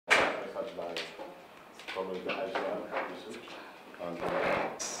start by Comrade Aisha Yusuf.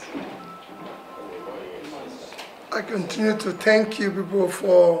 I continue to thank you people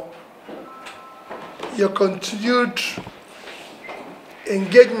for your continued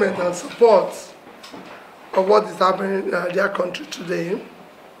engagement and support of what is happening in their country today.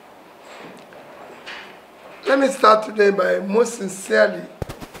 Let me start today by most sincerely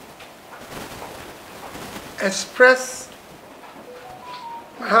express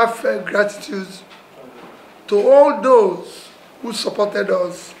my heartfelt gratitude to all those who supported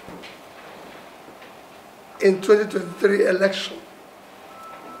us in 2023 election,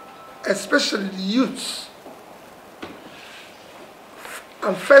 especially the youths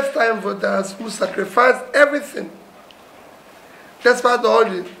and first-time voters who sacrificed everything, despite all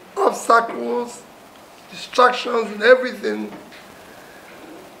the obstacles, distractions, and everything,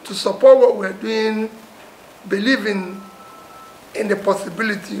 to support what we're doing, believing in the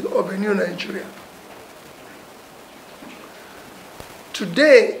possibility of a new Nigeria.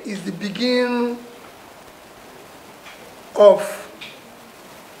 Today is the beginning of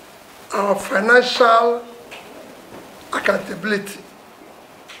our financial accountability,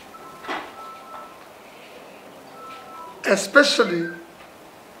 especially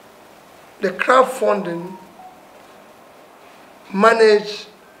the crowdfunding managed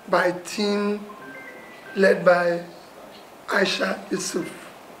by a team led by Aisha Yusuf.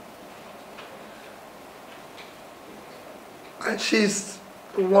 And she's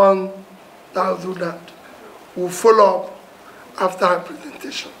the one that will do that. We'll follow up after her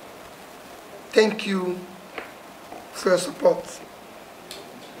presentation. Thank you for your support.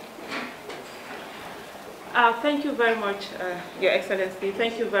 Thank you very much, Your Excellency.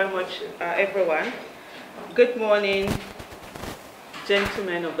 Thank you very much, everyone. Good morning,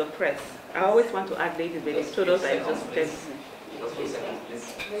 gentlemen of the press. I always want to add ladies, but it's told us I just said.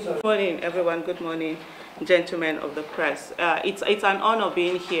 Good morning, everyone. Good morning, gentlemen of the press. It's an honor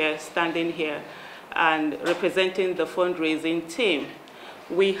being here, standing here, and representing the fundraising team.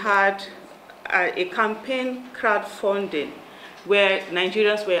 We had a campaign crowdfunding where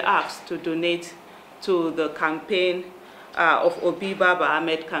Nigerians were asked to donate to the campaign of Obi Baba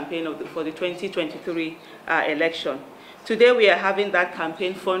Ahmed campaign for the 2023 election. Today we are having that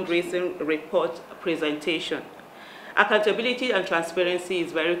campaign fundraising report presentation. Accountability and transparency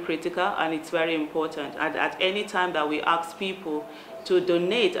is very critical and it's very important. And at any time that we ask people to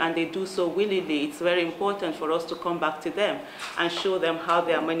donate and they do so willingly, it's very important for us to come back to them and show them how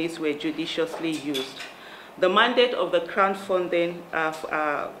their monies were judiciously used. The mandate of the crowdfunding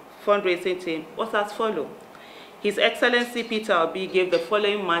fundraising team was as follows. His Excellency Peter Obi gave the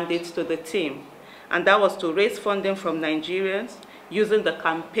following mandates to the team, and that was to raise funding from Nigerians using the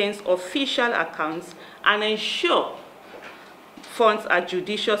campaign's official accounts and ensure funds are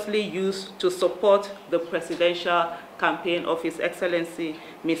judiciously used to support the presidential campaign of His Excellency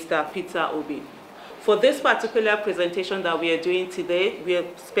Mr. Peter Obi. For this particular presentation that we are doing today, we are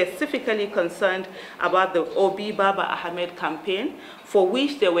specifically concerned about the Obi Baba Ahmed campaign, for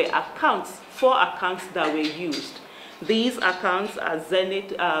which there were four accounts that were used. These accounts are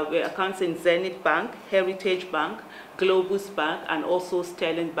were accounts in Zenith Bank, Heritage Bank, Globus Bank, and also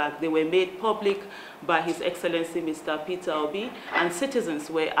Sterling Bank. They were made public by His Excellency Mr. Peter Obi, and citizens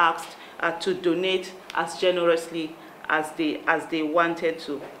were asked to donate as generously as they wanted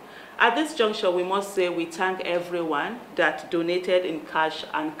to. At this juncture, we must say we thank everyone that donated in cash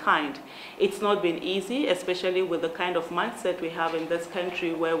and kind. It's not been easy, especially with the kind of mindset we have in this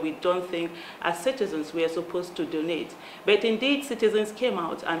country where we don't think as citizens we are supposed to donate. But indeed, citizens came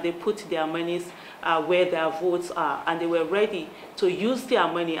out and they put their monies where their votes are, and they were ready to use their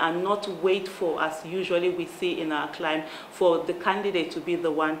money and not wait for, as usually we see in our climb, for the candidate to be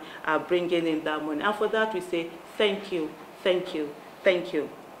the one bringing in that money. And for that, we say thank you, thank you, thank you.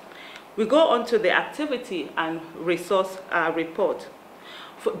 We go on to the activity and resource report.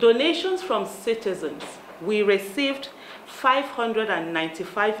 For donations from citizens, we received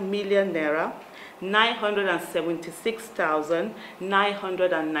 595 million naira,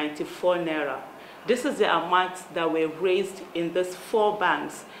 976,994 naira. This is the amount that were raised in these four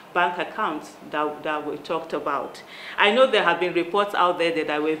bank accounts that we talked about. I know there have been reports out there that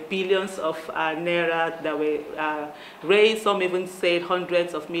there were billions of naira that were raised. Some even said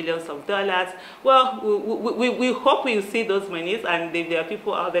hundreds of millions of dollars. Well, we hope we'll see those monies, and if there are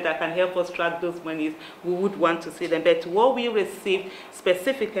people out there that can help us track those monies, we would want to see them. But what we received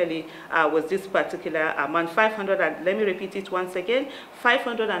specifically was this particular amount, let me repeat it once again,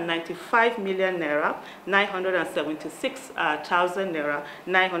 595 million naira, 976,000 naira,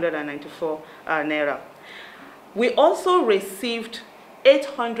 994 naira. We also received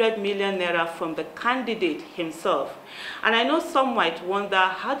 800 million naira from the candidate himself. And I know some might wonder,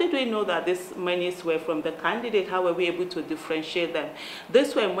 how did we know that these monies were from the candidate? How were we able to differentiate them?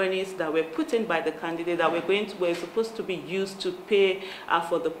 These were monies that were put in by the candidate that were supposed to be used to pay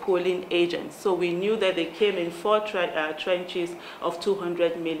for the polling agents. So we knew that they came in 4 trenches of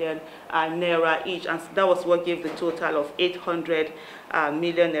 200 million naira each, and that was what gave the total of 800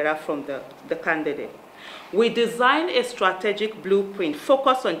 million naira from the candidate. We designed a strategic blueprint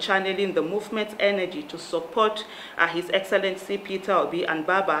focused on channeling the movement's energy to support His Excellency Peter Obi and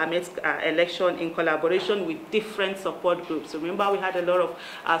Baba Ahmed's election in collaboration with different support groups. Remember, we had a lot of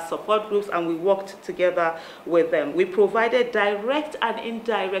support groups, and we worked together with them. We provided direct and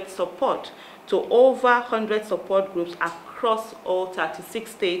indirect support to over 100 support groups across all 36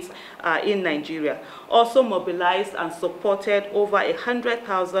 states in Nigeria. Also mobilized and supported over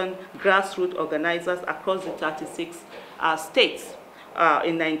 100,000 grassroots organizers across the 36 states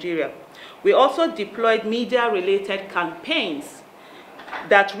in Nigeria. We also deployed media-related campaigns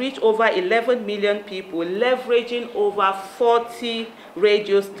that reached over 11 million people, leveraging over 40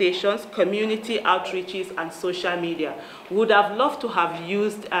 radio stations, community outreaches, and social media. We would have loved to have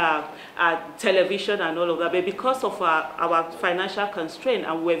used television and all of that, but because of our financial constraint,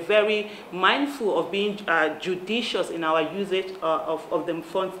 and we're very mindful of being judicious in our usage of the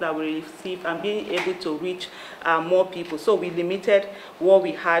funds that we receive and being able to reach more people. So we limited what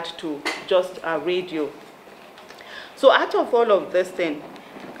we had to just radio. So out of all of this thing,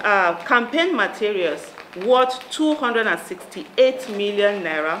 campaign materials worth 268 million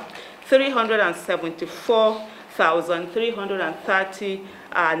naira, 374,330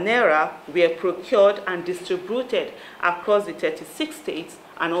 naira were procured and distributed across the 36 states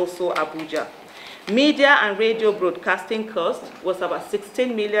and also Abuja. Media and radio broadcasting cost was about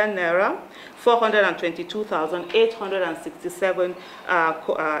 16 million naira, 422,867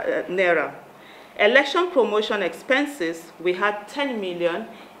 naira. Election promotion expenses, we had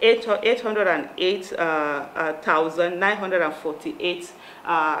 10,808,948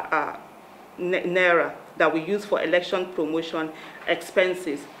 naira that we used for election promotion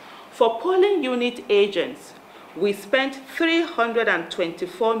expenses. For polling unit agents, we spent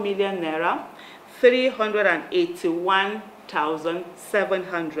 324 million naira,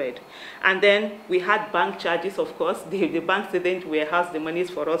 381,700. And then we had bank charges, of course. The banks didn't warehouse the monies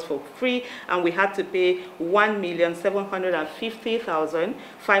for us for free, and we had to pay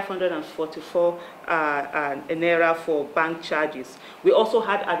 1,750,544 naira for bank charges. We also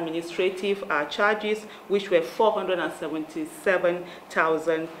had administrative charges, which were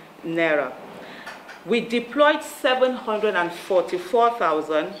 477,000 naira. We deployed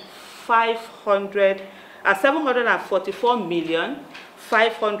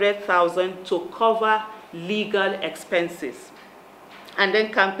 744,500,000 to cover legal expenses. And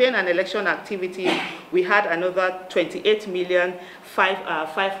then campaign and election activities, we had another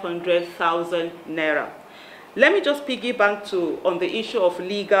 28,500,000 naira. Let me just piggyback on the issue of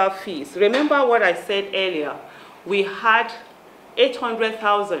legal fees. Remember what I said earlier, we had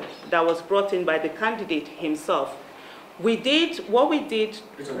 800,000 that was brought in by the candidate himself. We did,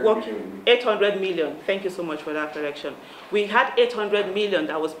 800 million. Thank you so much for that correction. We had 800 million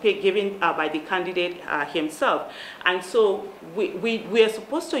that was given by the candidate himself. And so we are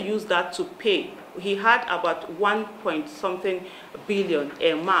supposed to use that to pay. He had about 1.something billion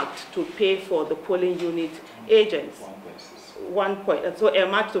earmarked to pay for the polling unit agents. So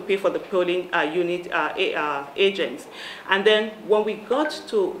earmarked to pay for the polling unit agents. And then when we got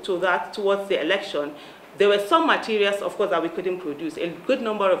to that towards the election, there were some materials, of course, that we couldn't produce. A good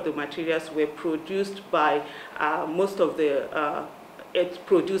number of the materials were produced by most of the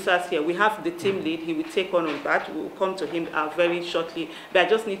producers here. We have the team lead. He will take on that. We'll come to him very shortly. But I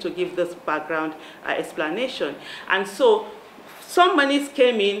just need to give this background explanation. And so some monies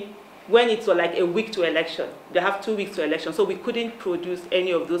came in when it's like a week to election. They have 2 weeks to election, so we couldn't produce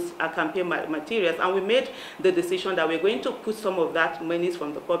any of those campaign materials. And we made the decision that we're going to put some of that monies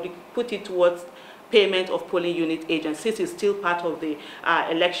from the public, put it towards payment of polling unit agents. This is still part of the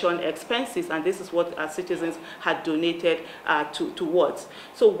election expenses, and this is what our citizens had donated towards.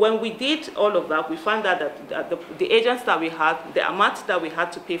 So when we did all of that, we found out that the agents that we had, the amount that we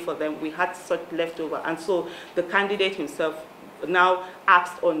had to pay for them, we had such leftover. And so the candidate himself now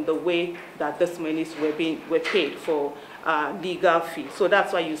asked on the way that these monies were paid for legal fee. So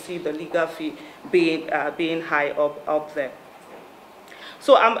that's why you see the legal fee being high up there.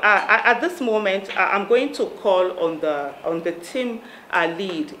 So at this moment, I'm going to call on the team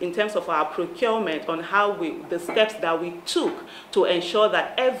lead in terms of our procurement on how the steps that we took to ensure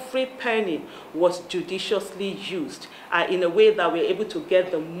that every penny was judiciously used in a way that we're able to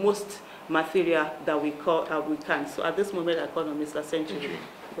get the most material that we can. So at this moment, I call on Mr. Century.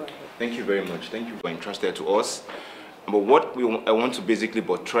 Go ahead. Thank you very much. Thank you for entrusted to us. But what I want to basically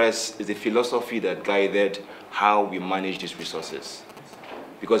buttress is the philosophy that guided how we manage these resources.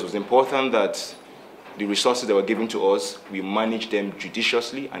 Because it was important that the resources that were given to us, we managed them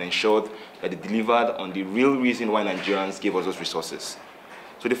judiciously and ensured that they delivered on the real reason why Nigerians gave us those resources.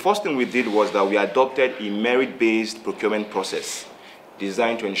 So the first thing we did was that we adopted a merit-based procurement process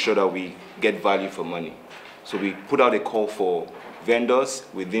designed to ensure that we get value for money. So we put out a call for vendors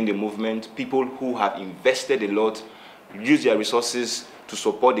within the movement, people who have invested a lot, use their resources to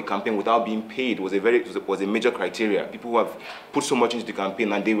support the campaign without being paid was a major criteria. People who have put so much into the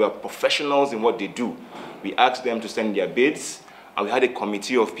campaign and they were professionals in what they do. We asked them to send their bids, and we had a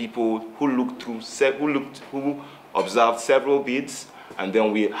committee of people who observed several bids, and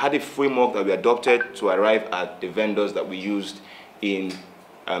then we had a framework that we adopted to arrive at the vendors that we used in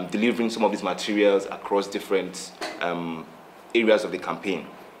delivering some of these materials across different areas of the campaign.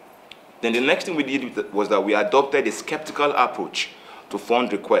 Then the next thing we did was that we adopted a skeptical approach to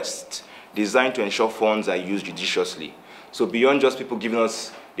fund requests designed to ensure funds are used judiciously. So beyond just people giving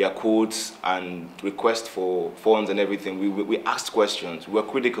us their codes and requests for funds and everything, we asked questions, we were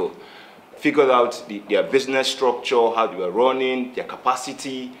critical, figured out their business structure, how they were running, their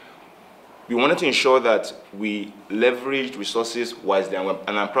capacity. We wanted to ensure that we leveraged resources wisely,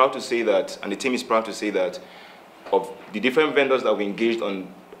 and I'm proud to say that, and the team is proud to say that, of the different vendors that we engaged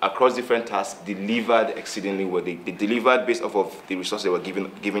on across different tasks, delivered exceedingly well. They delivered based off of the resources that were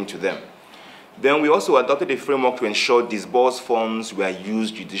given to them. Then we also adopted a framework to ensure disbursed funds were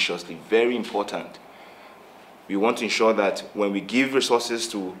used judiciously. Very important. We want to ensure that when we give resources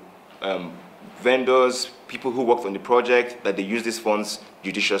to vendors, people who worked on the project, that they use these funds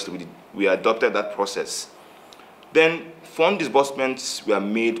judiciously. We adopted that process. Then fund disbursements were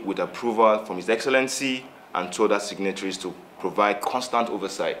made with approval from His Excellency and two other signatories to provide constant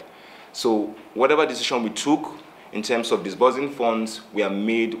oversight. So whatever decision we took in terms of disbursing funds, we are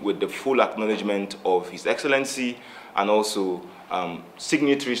made with the full acknowledgement of His Excellency and also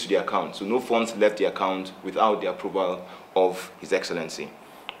signatories to the account. So no funds left the account without the approval of His Excellency,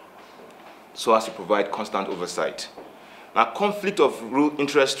 so as to provide constant oversight. Now, conflict of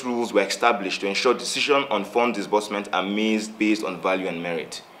interest rules were established to ensure decisions on fund disbursement are made based on value and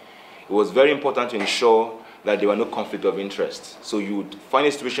merit. It was very important to ensure that there were no conflict of interest. So you would find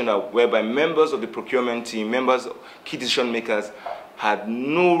a situation whereby members of the procurement team, members, key decision makers, had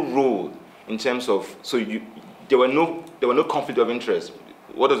no role in terms of, there were no conflict of interest.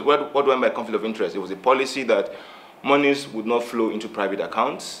 What do I mean by conflict of interest? It was a policy that monies would not flow into private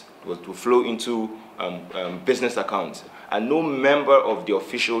accounts, it was to flow into business accounts. And no member of the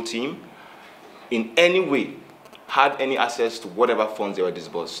official team in any way had any access to whatever funds they were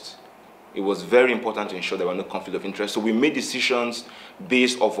disbursed. It was very important to ensure there were no conflict of interest. So we made decisions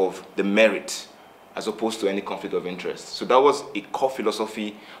based off of the merit as opposed to any conflict of interest. So that was a core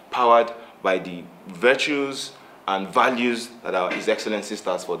philosophy powered by the virtues and values that His Excellency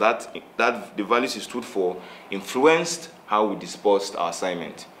stands for. The values he stood for influenced how we disbursed our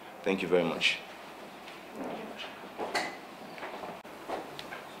assignment. Thank you very much.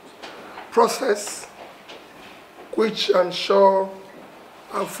 Process, which I'm sure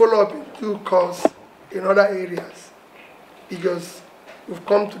I'll follow up in due course in other areas, because we've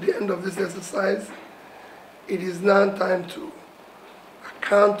come to the end of this exercise. It is now time to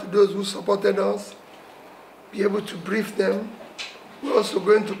account to those who supported us, be able to brief them. We're also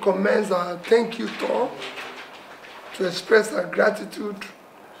going to commence our thank you tour to express our gratitude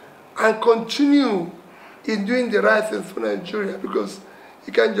and continue in doing the right thing for Nigeria, because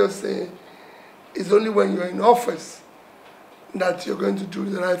you can't just say it's only when you're in office that you're going to do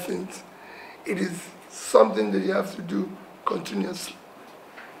the right things. It is something that you have to do continuously.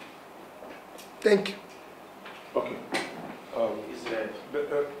 Thank you. Okay. Wait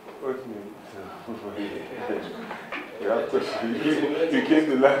a minute. You have questions. You came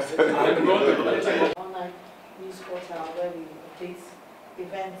the last time. Online news portal where we update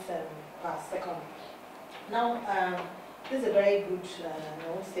events per second. Now, this is a very good, I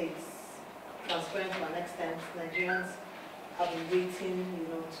won't say it's transparent to an extent. Nigerians have been waiting,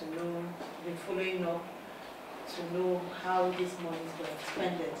 to know, been following up, to know how these monies were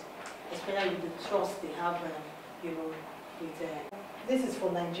expended, especially with the trust they have, with. This is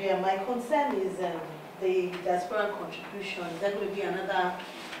for Nigeria. My concern is the diaspora contribution, is there going to be another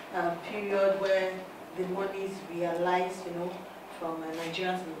period where the monies realized, from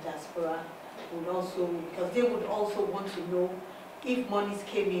Nigerians in the diaspora would also, because they would also want to know if monies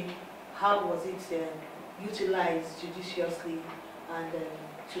came in, how was it utilized judiciously, and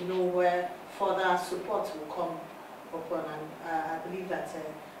to know where further support will come upon. And I believe that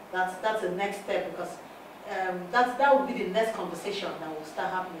that's the next step, because that will be the next conversation that will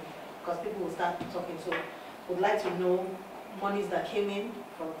start happening, because people will start talking. So would like to know monies that came in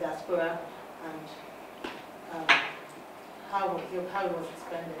from diaspora and how it was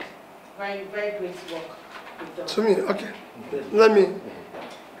expended. Very, very great work you've done. To me, okay. Let me.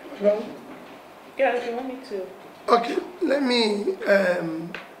 Well, Yeah, if you want me to. okay, let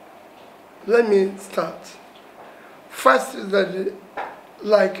me start. First is that,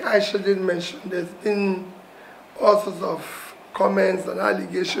 like Aisha did mention, there's been all sorts of comments and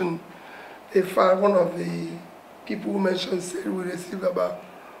allegations. In fact, one of the people who mentioned said we received about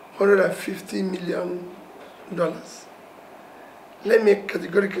 $150 million. Let me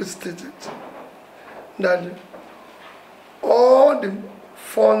categorically state it, that all the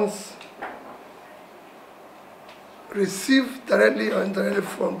funds received directly or indirectly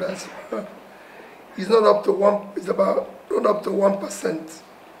from diaspora is not up to not up to 1%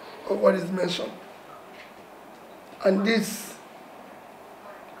 of what is mentioned. And this,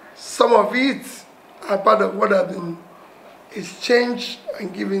 some of it are part of what have been exchanged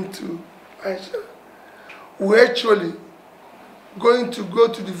and given to Aisha. We're actually going to go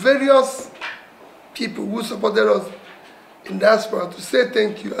to the various people who supported us in diaspora to say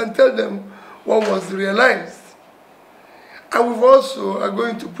thank you and tell them what was realized. And we've also are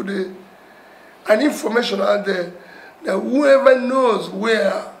going to put an information out there that whoever knows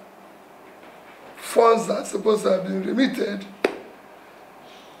where funds are supposed to have been remitted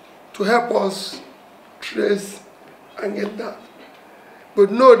to help us trace and get that. But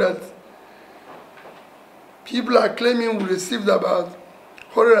know that people are claiming we received about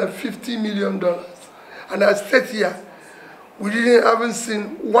 $150 million. And I state here, we haven't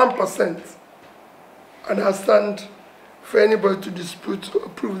seen 1%. And I stand for anybody to dispute or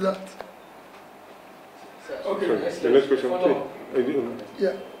prove that. Okay, the next question, please.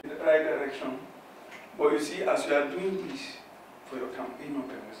 Yeah. In the right direction. But you see, as you are doing this for your campaign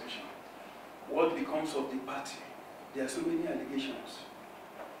organization, what becomes of the party? There are so many allegations.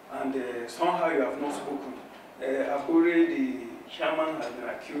 And somehow you have not spoken. Akure, the chairman, has been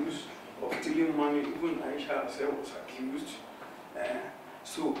accused of stealing money. Even Aisha herself was accused.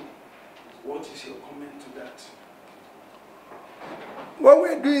 So, what is your comment to that? What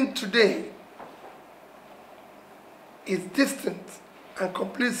we're doing today is distinct and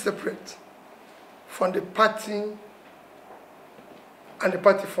completely separate from the party and the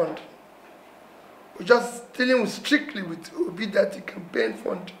party fund. We're just dealing strictly with Obidati campaign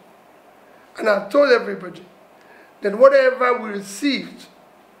fund. And I've told everybody that whatever we received,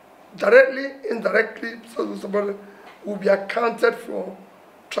 directly, indirectly, will be accounted for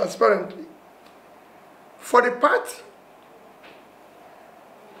transparently. For the party,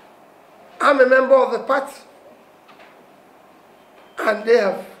 I'm a member of the party, and they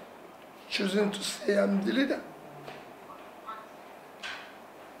have chosen to say I'm the leader.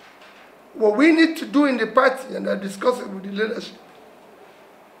 What we need to do in the party, and I discuss it with the leadership,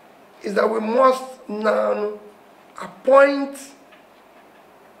 is that we must now appoint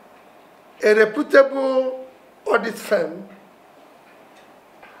a reputable audit firm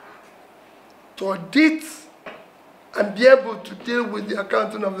to audit and be able to deal with the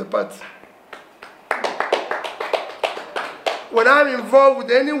accounting of the party. When I'm involved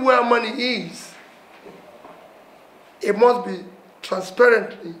with anywhere money is, it must be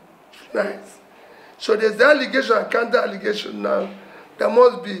transparently nice. So there's the allegation and counter allegation now that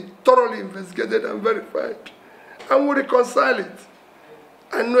must be thoroughly investigated and verified. And we reconcile it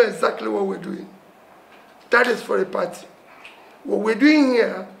and know exactly what we're doing. That is for the party. What we're doing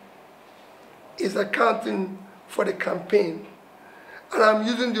here is accounting for the campaign. And I'm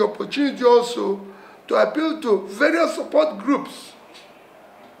using the opportunity also to appeal to various support groups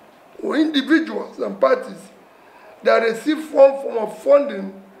or individuals and parties that receive one form of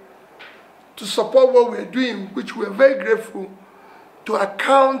funding to support what we're doing, which we're very grateful, to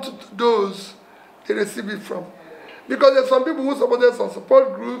account those they receive it from. Because there's some people who supported some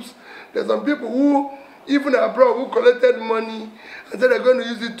support groups, there's some people who, even abroad, who collected money and said they're going to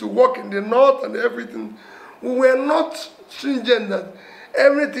use it to work in the north and everything. We were not stringent that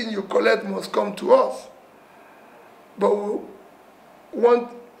everything you collect must come to us. But we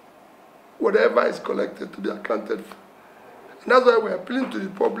want whatever is collected to be accounted for. And that's why we're appealing to the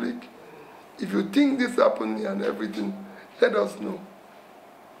public. if you think this happening and everything, let us know.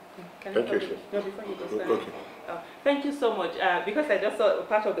 Can Thank I you, come in? sir. No, before you go, sir. Okay. Thank you so much. Because I just saw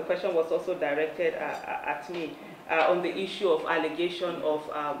part of the question was also directed at me on the issue of allegation of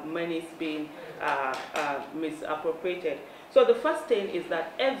monies being misappropriated. So the first thing is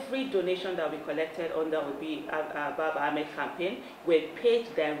that every donation that we collected under Obi Baba Ahmed campaign were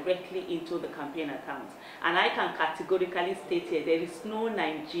paid directly into the campaign account. And I can categorically state here, there is no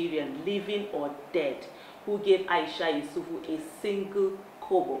Nigerian, living or dead, who gave Aisha Yusufu a single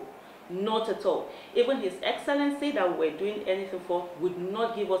kobo. Not at all. Even His Excellency that we were doing anything for would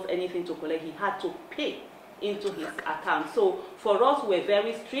not give us anything to collect. He had to pay into his account. So for us, we're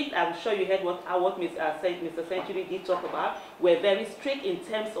very strict. I'm sure you heard what Mr. Century did talk about. We're very strict in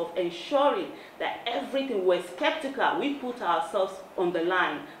terms of ensuring that everything, we're skeptical. We put ourselves on the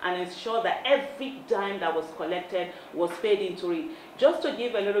line and ensure that every dime that was collected was paid into it. Just to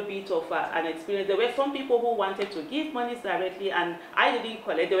give a little bit of an experience, there were some people who wanted to give monies directly and I didn't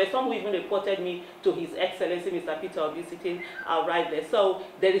collect. There were some who even reported me to His Excellency, Mr. Peter Obi, sitting right there. So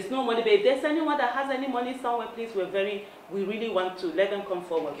there is no money, but if there's anyone that has any money somewhere, please, we really want to let them come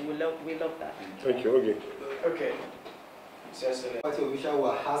forward. We love that. Thank you. Okay. Okay. Party officials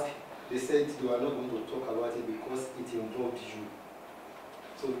were asked, they said they were not going to talk about it because it involved you.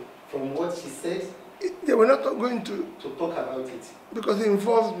 So from what she said, They were not going to talk about it. Because it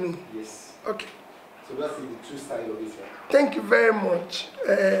involves me. Yes. Okay. So that's the true side of it. Thank you very much.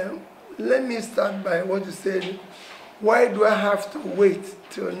 Let me start by what you said. Why do I have to wait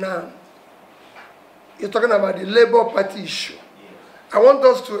till now? You're talking about the Labour Party issue. I want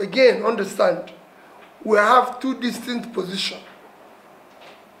us to, again, understand we have two distinct positions.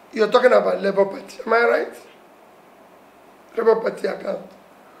 You're talking about Labour Party. Am I right? Labour Party account.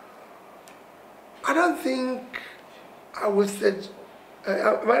 I don't think I would say,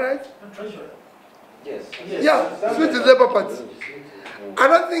 am I right? Yes. Yeah, switch to Labour Party. I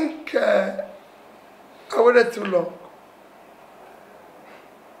don't think I waited too long.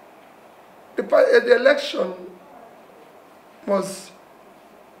 The election was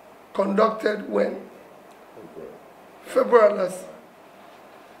conducted when? February last.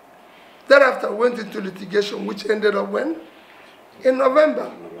 Thereafter went into litigation, which ended up when? In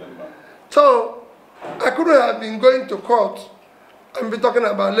November. So I couldn't have been going to court and be talking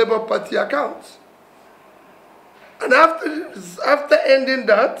about Labour Party accounts. And after ending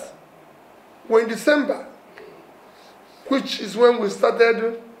that, we're in December, which is when we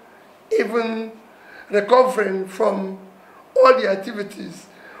started even recovering from all the activities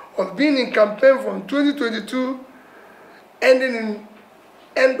of being in campaign from 2022, ending in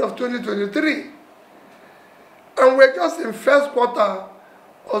end of 2023. And we're just in first quarter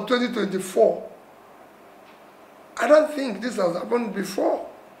of 2024. I don't think this has happened before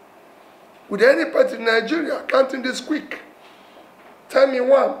with any party in Nigeria counting this quick. Tell me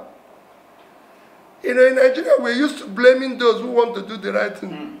one. You know, in Nigeria, we're used to blaming those who want to do the right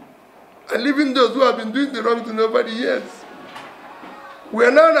thing and leaving those who have been doing the wrong thing over the years. We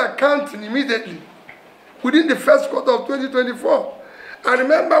are now accounting immediately within the first quarter of 2024. I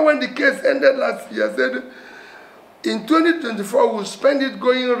remember when the case ended last year, I said, in 2024, we'll spend it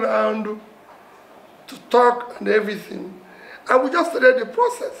going around to talk and everything. And we just started the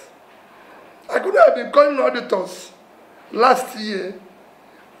process. I could have been calling auditors last year.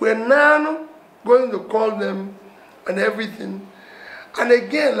 We're now going to call them and everything. And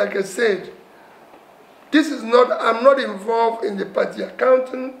again, like I said, I'm not involved in the party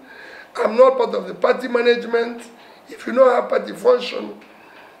accounting. I'm not part of the party management. If you know how party function,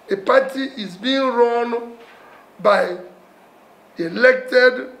 the party is being run by the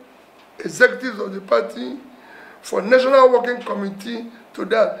elected executives of the party for National Working Committee to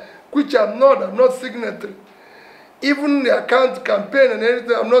that, which I'm not signatory. Even the account campaign and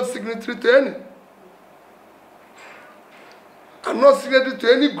anything, I'm not signatory to any. I'm not signatory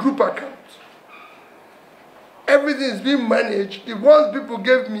to any group account. Everything is being managed. The ones people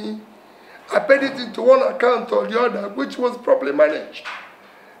gave me, I paid it into one account or the other, which was properly managed.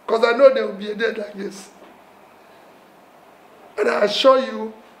 Because I know there will be a day like this. And I assure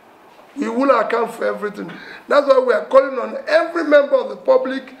you, we will account for everything. That's why we are calling on every member of the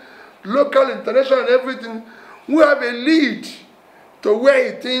public, local, international, and everything, who have a lead to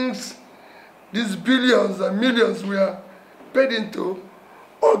where he thinks these billions and millions we are paid into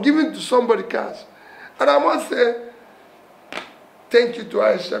or given to somebody cash. And I must say, thank you to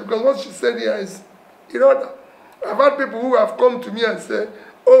Aisha, because what she said here is, you know, I've had people who have come to me and said,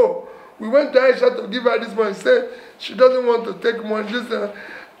 oh, we went to Aisha to give her this money. Say she doesn't want to take money. Listen,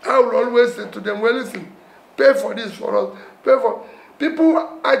 I will always say to them, well, listen, pay for this for us.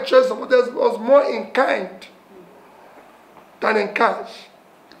 People actually supported us more in kind than in cash,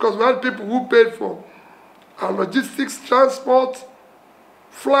 because we had people who paid for our logistics, transport,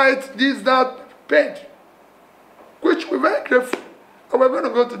 flights, this, that, paid, which we're very grateful. And we're going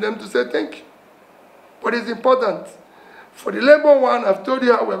to go to them to say thank you. But it's important. For the labor one, I've told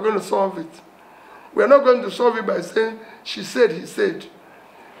you how we're going to solve it. We're not going to solve it by saying, she said, he said.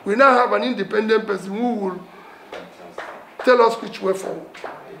 We now have an independent person who will tell us which way forward.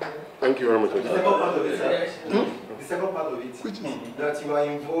 Thank you very much. The second part of it, the second part of it, which is that you are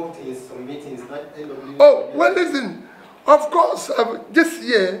involved in some meetings, like NW. Oh, well, listen. Of course, this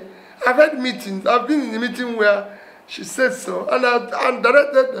year, I've had meetings. I've been in a meeting where she said so, and I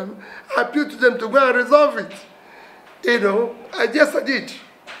directed them. I appealed to them to go and resolve it. You know, I did.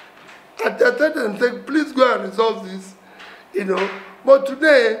 I directed them, said, please go and resolve this. You know, but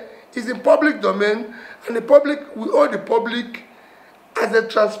today it's in public domain, and the public, we owe the public as a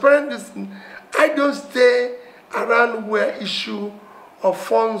transparent listen. I don't stay around where issue of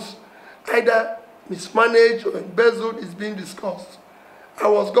funds either mismanaged or embezzled is being discussed. I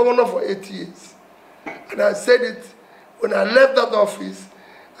was governor for 8 years, and I said it when I left that office.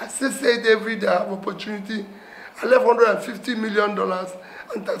 I still say it every day I have opportunity. I left $150 million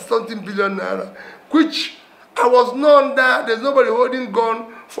and something billion naira, which I was known that there's nobody holding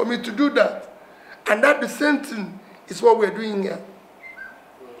gun for me to do that. And that the same thing is what we're doing here.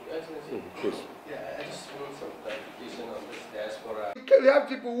 Yeah, I just want some clarification on this diaspora. We have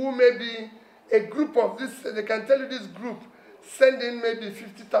people who may be a group of this, they can tell you this group send in maybe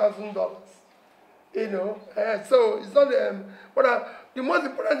 $50,000. You know, so it's not the most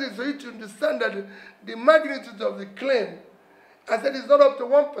important thing is for you to understand that the magnitude of the claim, I said, it's not up to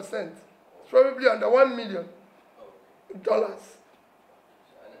 1%. It's probably under $1 million,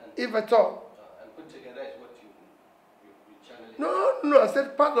 if at all. And put together is what you channel. No, I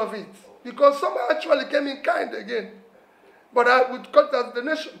said part of it. Because some actually came in kind again. But I would cut as the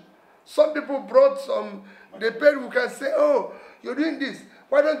nation. Some people brought some, they paid, who can say, oh, you're doing this.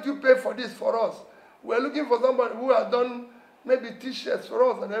 Why don't you pay for this for us? We're looking for somebody who has done maybe T-shirts for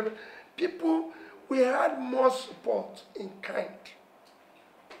us and everything. People, we had more support in kind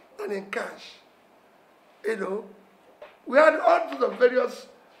than in cash. You know, we had all sorts of various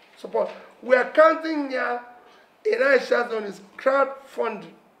support. We are counting here in Aisha's on his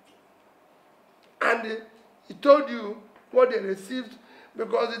crowdfunding. And he told you what they received,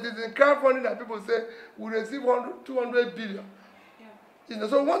 because it is in crowdfunding that people say we receive 200 billion. Yeah. You know,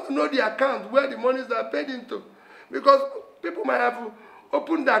 so we want to know the account where the monies are paid into, because people might have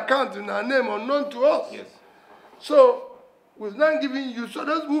opened the account in our name unknown to us. Yes. So we're not giving you, so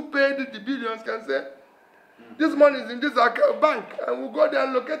those who paid the billions can say, this money is in this bank, and we'll go there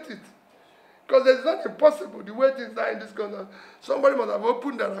and locate it. Because it's not impossible the way things are in this country. Somebody must have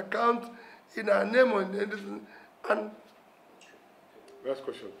opened an account in our name or in anything. And last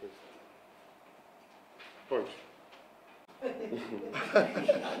question, please. Punch.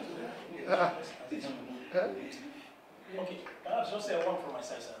 Okay, perhaps just say one from my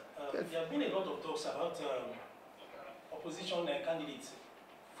side, sir. Yes. There have been a lot of talks about opposition candidates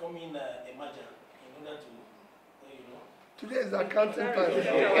forming a merger in order to, you know. Today is accounting time.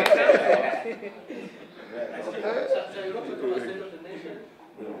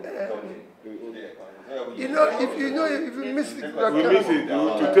 You know, if you miss it, we miss it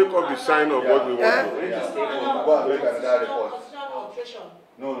to take off the sign of what we want.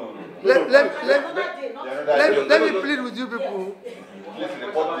 No. Let me plead with you people.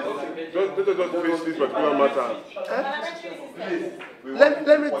 Don't face this particular matter.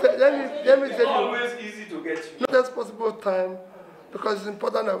 Let me tell you. Always easy to get you. Not as possible time, because it's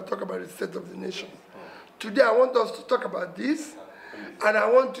important that we talk about the state of the nation. Today I want us to talk about this, and I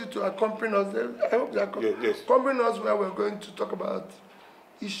want you to accompany us. I hope you accompany us where we're going to talk about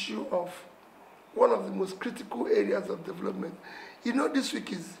issue of one of the most critical areas of development. You know, this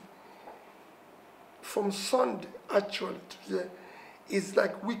week is from Sunday, actually, today, is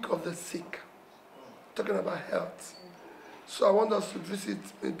like week of the sick, talking about health. So I want us to visit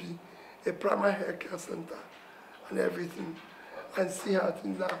maybe a primary health care center and everything, and see how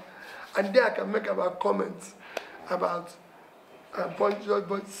things are. And then I can make about comments about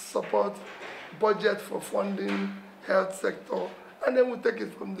budget support, budget for funding health sector, and then we'll take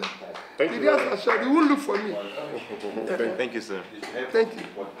it from there. Thank you. You won't look for me. Thank you, sir. Thank you.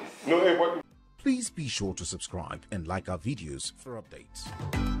 No, Please be sure to subscribe and like our videos for updates.